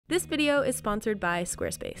This video is sponsored by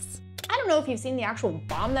Squarespace. I don't know if you've seen the actual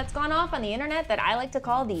bomb that's gone off on the internet that I like to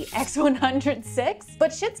call the X100VI,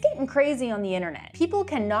 but shit's getting crazy on the internet. People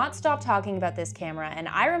cannot stop talking about this camera, and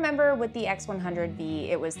I remember with the X100V,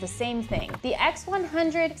 it was the same thing. The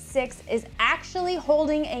X100VI is actually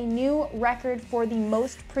holding a new record for the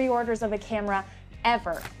most pre-orders of a camera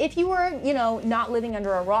ever. If you were, not living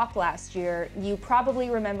under a rock last year, you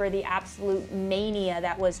probably remember the absolute mania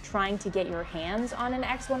that was trying to get your hands on an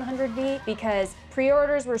X100V because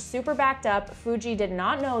pre-orders were super backed up. Fuji did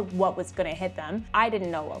not know what was gonna hit them. I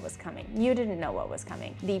didn't know what was coming. You didn't know what was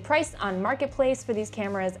coming. The price on Marketplace for these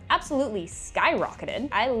cameras absolutely skyrocketed.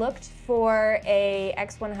 I looked for a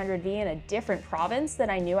X100V in a different province that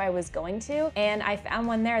I knew I was going to, and I found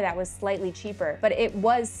one there that was slightly cheaper, but it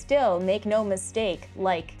was still, make no mistake,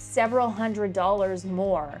 like several $100s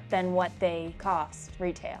more than what they cost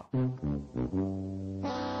retail.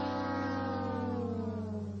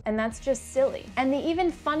 And that's just silly. And the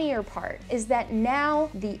even funnier part is that now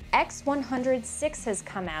the X100VI has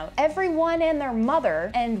come out. Everyone and their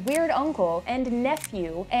mother and weird uncle and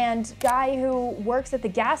nephew and guy who works at the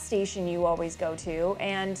gas station you always go to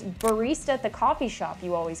and barista at the coffee shop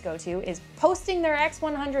you always go to is posting their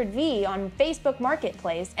X100V on Facebook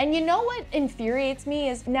Marketplace. And you know what infuriates me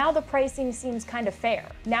is now the pricing seems kind of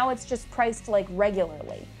fair. Now it's just priced like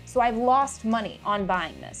regularly. So I've lost money on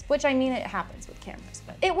buying this, which I mean, it happens with cameras,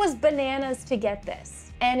 but it was bananas to get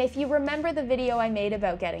this. And if you remember the video I made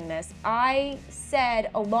about getting this, I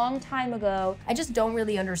said a long time ago, I just don't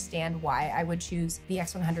really understand why I would choose the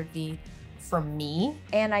X100V for me.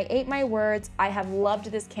 And I ate my words. I have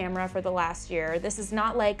loved this camera for the last year. This is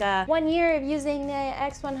not like a 1 year of using the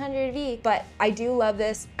X100V, but I do love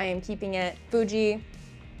this. I am keeping it. Fuji,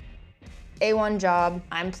 A1 job,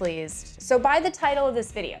 I'm pleased. So by the title of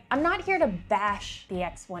this video, I'm not here to bash the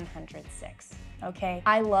X100VI, okay?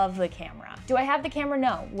 I love the camera. Do I have the camera?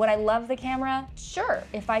 No. Would I love the camera? Sure,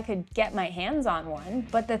 if I could get my hands on one.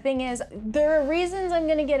 But the thing is, there are reasons I'm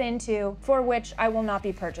gonna get into for which I will not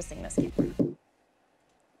be purchasing this camera.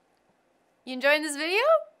 You enjoying this video?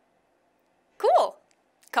 Cool.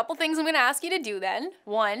 Couple things I'm gonna ask you to do then.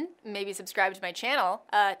 1, maybe subscribe to my channel.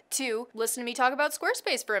 2, listen to me talk about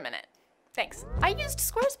Squarespace for a minute. Thanks. I used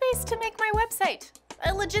Squarespace to make my website.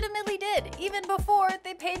 I legitimately did, even before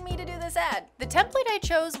they paid me to do this ad. The template I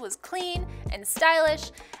chose was clean and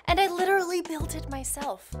stylish, and I literally built it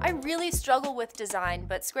myself. I really struggle with design,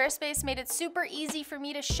 but Squarespace made it super easy for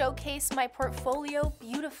me to showcase my portfolio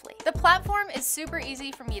beautifully. The platform is super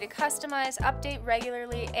easy for me to customize, update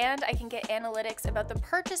regularly, and I can get analytics about the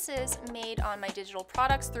purchases made on my digital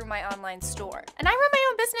products through my online store. And I run my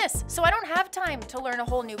own business, so I don't have time to learn a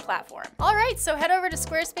whole new platform. All right, so head over to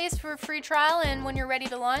Squarespace for a free trial, and when you're ready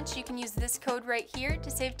to launch, you can use this code right here to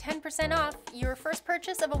save 10% off your first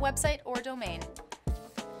purchase of a website or domain.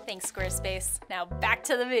 Thanks, Squarespace. Now back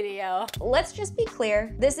to the video. Let's just be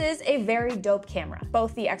clear, this is a very dope camera.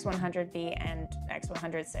 Both the X100V and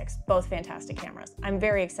X100VI, both fantastic cameras. I'm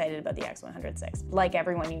very excited about the X100VI, like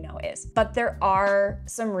everyone you know is. But there are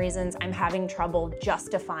some reasons I'm having trouble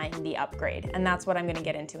justifying the upgrade, and that's what I'm gonna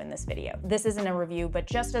get into in this video. This isn't a review, but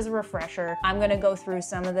just as a refresher, I'm gonna go through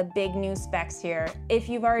some of the big new specs here. If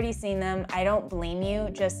you've already seen them, I don't blame you,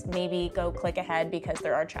 just maybe go click ahead because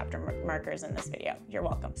there are chapter markers in this video. You're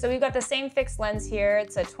welcome. So we've got the same fixed lens here.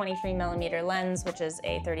 It's a 23mm lens, which is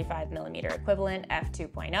a 35mm equivalent,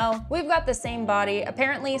 f2.0. We've got the same body.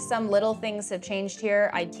 Apparently some little things have changed here.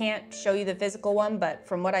 I can't show you the physical one, but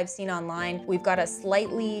from what I've seen online, we've got a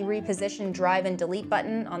slightly repositioned drive and delete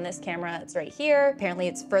button on this camera. It's right here. Apparently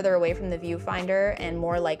it's further away from the viewfinder and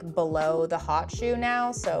more like below the hot shoe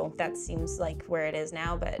now. So that seems like where it is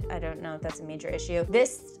now, but I don't know if that's a major issue.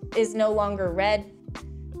 This is no longer red.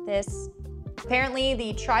 This. Apparently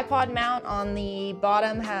the tripod mount on the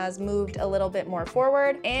bottom has moved a little bit more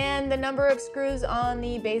forward, and the number of screws on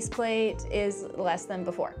the base plate is less than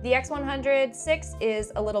before. The X100VI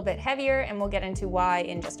is a little bit heavier, and we'll get into why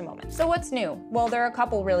in just a moment. So what's new? Well, there are a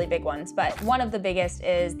couple really big ones, but one of the biggest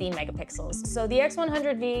is the megapixels. So the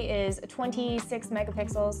X100V is 26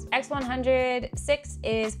 megapixels. X100VI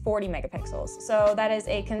is 40 megapixels. So that is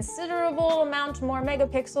a considerable amount more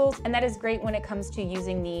megapixels, and that is great when it comes to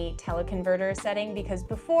using the teleconverter shutter setting, because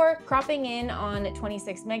before, cropping in on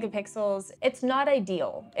 26 megapixels, it's not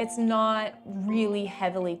ideal. It's not really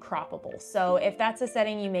heavily croppable. So if that's a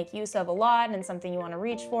setting you make use of a lot and something you want to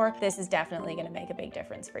reach for, this is definitely going to make a big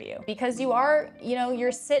difference for you, because you are,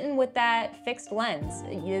 you're sitting with that fixed lens.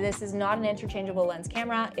 This is not an interchangeable lens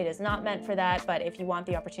camera. It is not meant for that, but if you want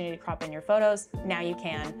the opportunity to crop in your photos, now you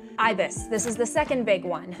can. IBIS, this is the second big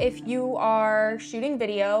one. If you are shooting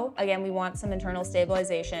video, again, we want some internal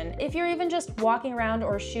stabilization. If you're even just walking around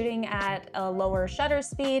or shooting at a lower shutter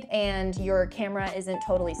speed and your camera isn't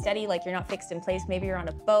totally steady, like you're not fixed in place, maybe you're on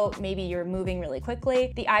a boat, maybe you're moving really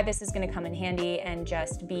quickly, the IBIS is going to come in handy and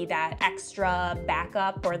just be that extra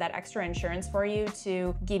backup or that extra insurance for you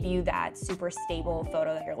to give you that super stable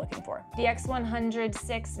photo that you're looking for. The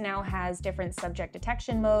X100VI now has different subject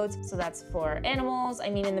detection modes, so that's for animals. I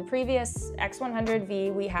mean, in the previous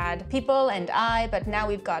X100V, we had people and I, but now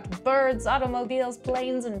we've got birds, automobiles,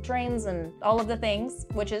 planes, and trains, and all of the things,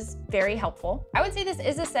 which is very helpful. I would say this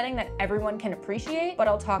is a setting that everyone can appreciate, but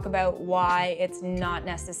I'll talk about why it's not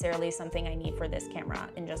necessarily something I need for this camera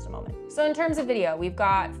in just a moment. So in terms of video, we've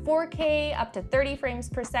got 4K up to 30 frames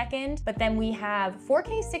per second, but then we have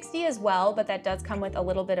 4K 60 as well, but that does come with a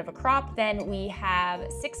little bit of a crop. Then we have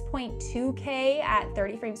 6.2K at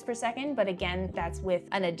 30 frames per second, but again, that's with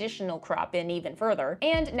an additional crop in even further.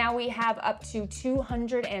 And now we have up to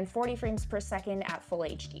 240 frames per second at full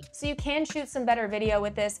HD. So you can shoot some better video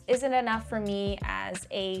with this. Isn't enough for me as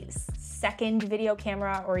a second video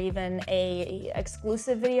camera or even a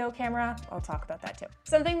exclusive video camera. I'll talk about that too.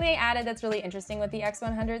 Something they added that's really interesting with the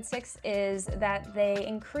X100VI is that they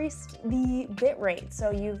increased the bit rate.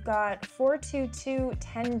 So you've got 422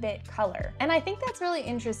 10-bit color. And I think that's really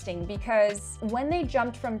interesting because when they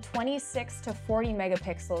jumped from 26 to 40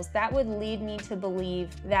 megapixels, that would lead me to believe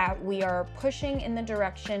that we are pushing in the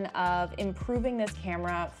direction of improving this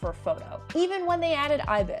camera for photo. Even when they added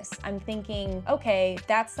IBIS, I'm thinking, okay,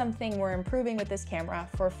 that's something we're improving with this camera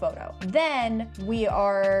for photo. Then we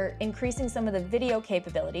are increasing some of the video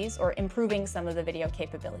capabilities, or improving some of the video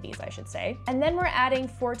capabilities, I should say. And then we're adding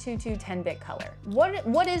 422 10-bit color.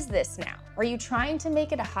 What is this now? Are you trying to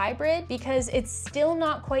make it a hybrid? Because it's still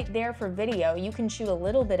not quite there for video. You can shoot a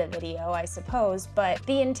little bit of video, I suppose, but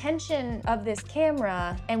the intention of this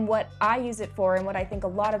camera and what I use it for and what I think a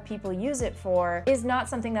lot of people use it for is not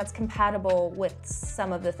something that's compatible with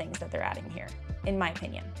some of the things that they're adding here, in my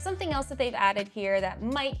opinion. Something else that they've added here that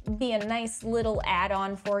might be a nice little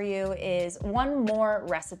add-on for you is one more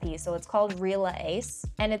recipe. So it's called Rila Ace,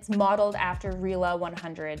 and it's modeled after Rila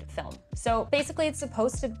 100 film. So basically it's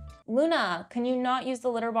supposed to... Luna, can you not use the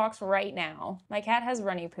litter box right now? My cat has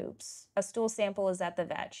runny poops. A stool sample is at the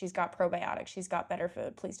vet. She's got probiotics. She's got better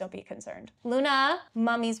food. Please don't be concerned. Luna,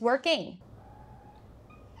 mommy's working.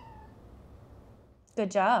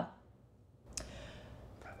 Good job.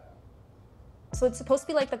 So it's supposed to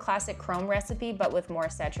be like the classic chrome recipe, but with more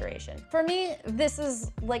saturation. For me, this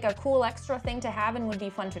is like a cool extra thing to have and would be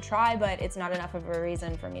fun to try, but it's not enough of a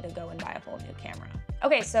reason for me to go and buy a whole new camera.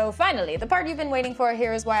 Okay, so finally, the part you've been waiting for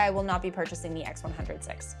here is why I will not be purchasing the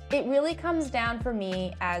X100VI. It really comes down for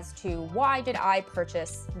me as to why did I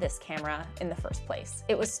purchase this camera in the first place.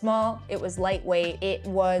 It was small, it was lightweight, it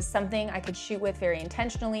was something I could shoot with very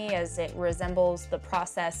intentionally as it resembles the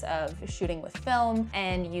process of shooting with film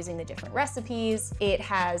and using the different recipes. It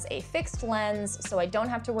has a fixed lens, so I don't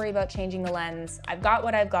have to worry about changing the lens. I've got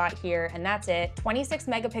what I've got here and that's it. 26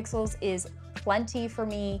 megapixels is plenty for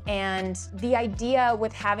me, and the idea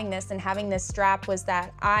with having this and having this strap was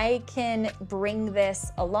that I can bring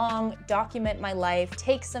this along, document my life,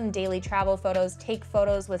 take some daily travel photos, take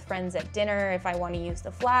photos with friends at dinner if I want to use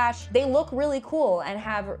the flash. They look really cool and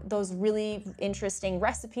have those really interesting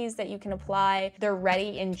recipes that you can apply. They're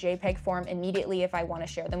ready in JPEG form immediately if I want to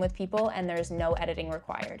share them with people, and there's no editing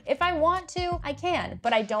required. If I want to, I can,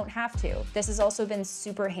 but I don't have to. This has also been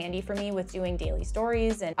super handy for me with doing daily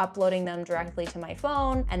stories and uploading them directly to my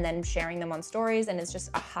phone and then sharing them on stories, and it's just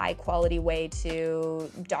a high quality way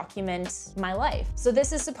to document my life. So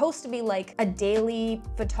this is supposed to be like a daily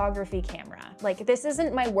photography camera. Like, this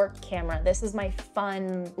isn't my work camera, this is my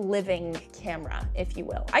fun living camera, if you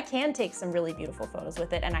will. I can take some really beautiful photos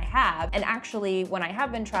with it, and I have, and actually when I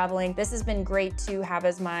have been traveling, this has been great to have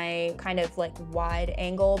as my kind of like wide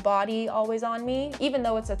angle body always on me, even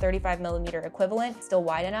though it's a 35mm equivalent, still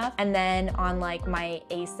wide enough. And then on like my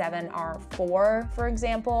A7R4 4, for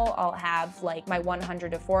example, I'll have like my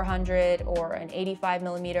 100 to 400 or an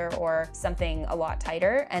 85mm or something a lot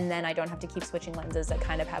tighter, and then I don't have to keep switching lenses that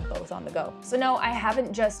kind of have both on the go. So no, I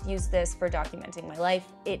haven't just used this for documenting my life.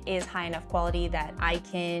 It is high enough quality that I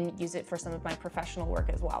can use it for some of my professional work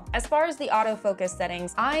as well. As far as the autofocus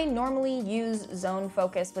settings, I normally use zone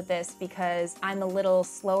focus with this because I'm a little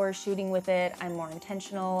slower shooting with it. I'm more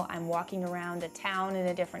intentional. I'm walking around a town in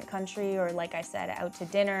a different country, or like I said, out to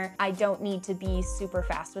dinner. I don't need to be super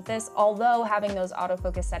fast with this, although having those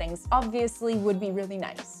autofocus settings obviously would be really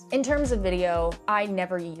nice. In terms of video, I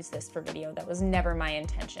never use this for video. That was never my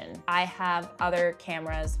intention. I have other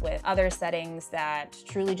cameras with other settings that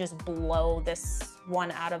truly just blow this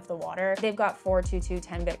one out of the water. They've got 422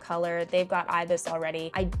 10-bit color. They've got IBIS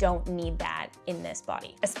already. I don't need that in this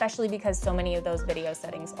body, especially because so many of those video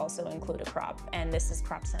settings also include a crop, and this is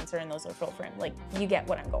crop sensor and those are full frame. Like, you get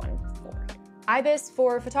what I'm going for. IBIS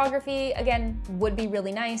for photography, again, would be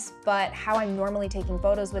really nice, but how I'm normally taking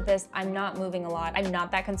photos with this, I'm not moving a lot. I'm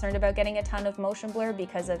not that concerned about getting a ton of motion blur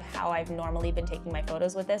because of how I've normally been taking my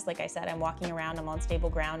photos with this. Like I said, I'm walking around, I'm on stable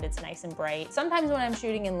ground, it's nice and bright. Sometimes when I'm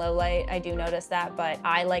shooting in low light, I do notice that, but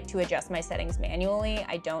I like to adjust my settings manually.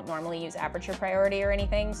 I don't normally use aperture priority or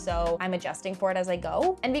anything, so I'm adjusting for it as I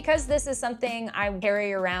go. And because this is something I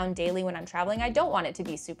carry around daily when I'm traveling, I don't want it to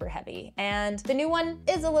be super heavy. And the new one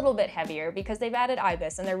is a little bit heavier because they've added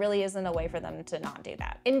IBIS, and there really isn't a way for them to not do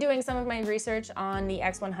that. In doing some of my research on the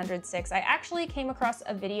X100VI, I actually came across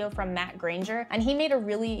a video from Matt Granger, and he made a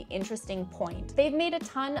really interesting point. They've made a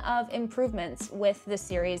ton of improvements with the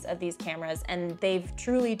series of these cameras, and they've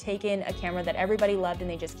truly taken a camera that everybody loved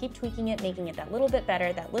and they just keep tweaking it, making it that little bit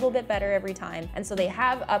better every time. And so they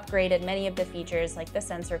have upgraded many of the features like the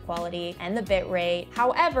sensor quality and the bit rate.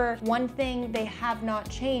 However, one thing they have not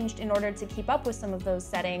changed in order to keep up with some of those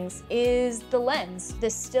settings is the lens.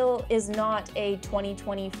 This still is not a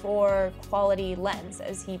 2024 quality lens,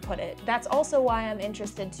 as he put it. That's also why I'm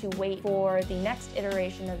interested to wait for the next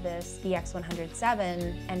iteration of this, the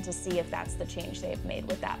X100VII, and to see if that's the change they've made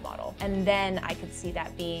with that model. And then I could see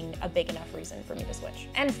that being a big enough reason for me to switch.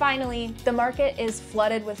 And finally, the market is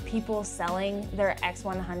flooded with people selling their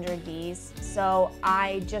X100Vs, so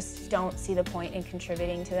I just don't see the point in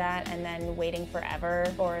contributing to that and then waiting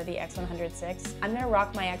forever for the X100VI. I'm gonna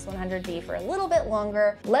rock my X100V for a little bit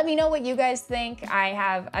longer. Let me know what you guys think. I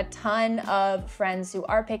have a ton of friends who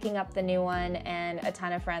are picking up the new one and a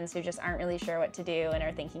ton of friends who just aren't really sure what to do and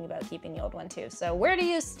are thinking about keeping the old one too. So where do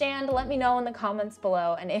you stand? Let me know in the comments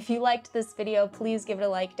below. And if you liked this video, please give it a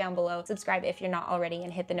like down below. Subscribe if you're not already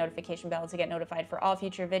and hit the notification bell to get notified for all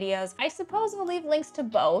future videos. I suppose I'll leave links to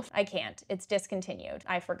both. I can't. It's discontinued.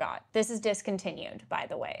 I forgot. This is discontinued, by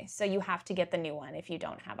the way. So you have to get the new one if you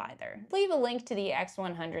don't have either. Leave a link to the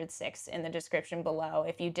X100VI in the description below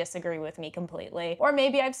if you disagree with me completely, or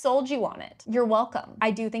maybe I've sold you on it. You're welcome.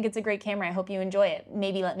 I do think it's a great camera. I hope you enjoy it.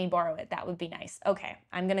 Maybe let me borrow it. That would be nice. Okay,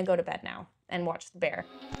 I'm gonna go to bed now and watch the bear.